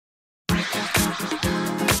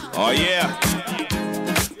Oh yeah.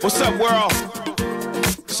 What's up, world?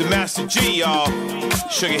 It's the Master G, y'all.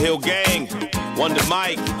 Sugar Hill Gang, Wonder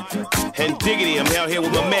Mike, and Diggity. I'm out here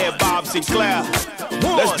with my man Bob Sinclair.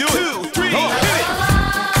 Let's do it. 2, 3, hit it.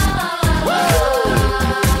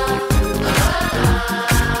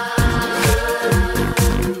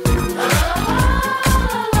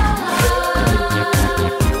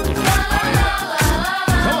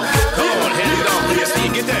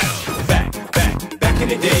 In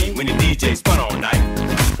the day when the DJ spun all night,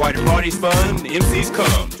 why the party's fun, the MCs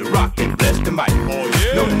come to rock and bless the mic. Oh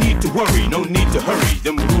yeah. No need to worry, no need to hurry,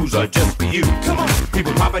 them rules are just for you. Come on,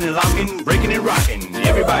 people popping and locking, breaking and rocking.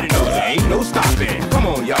 Everybody knows there ain't no stopping. Come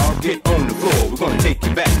on, y'all, get on the floor. We're gonna take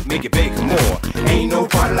you back, make it big more. Ain't no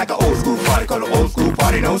party like an old school party, call an old school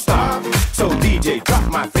party don't stop. So DJ, drop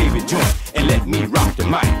my favorite joint and let me rock the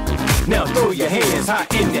mic. Now throw your hands high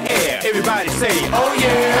in the air. Everybody say, oh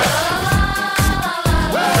yeah.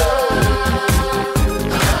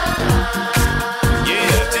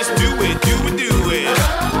 Yeah, just do it, do it, do it.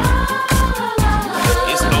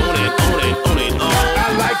 It's on it, on it, on it, on. I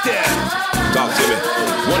like that. Talk to me.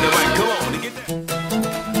 Wonder Mike, come on to get that.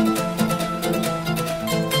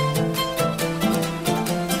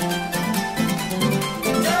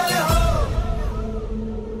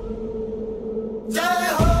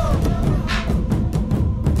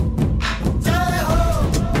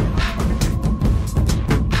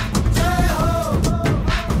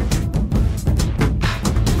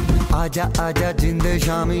 आजा आजा जिंद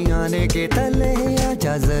शामी आने के तले,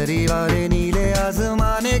 आजा जरी वाले नीले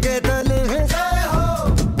आसमाने के तले। जय हो,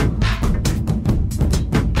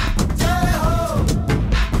 जय हो।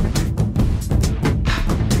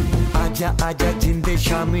 आजा आजा जिंद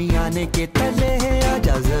शामी आने के तले,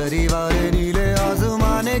 आजा जरी वाले नीले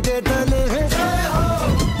आसमाने के तले। जय हो,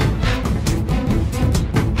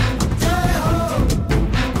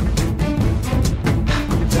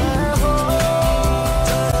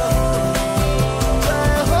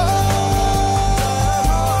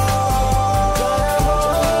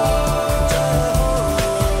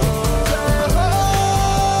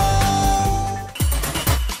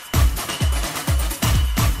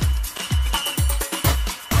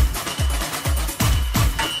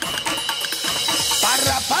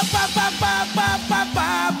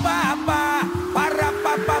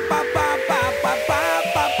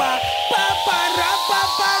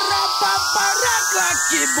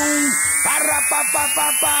 boom, para pa pa pa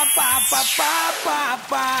pa pa pa pa pa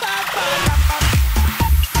pa pa pa.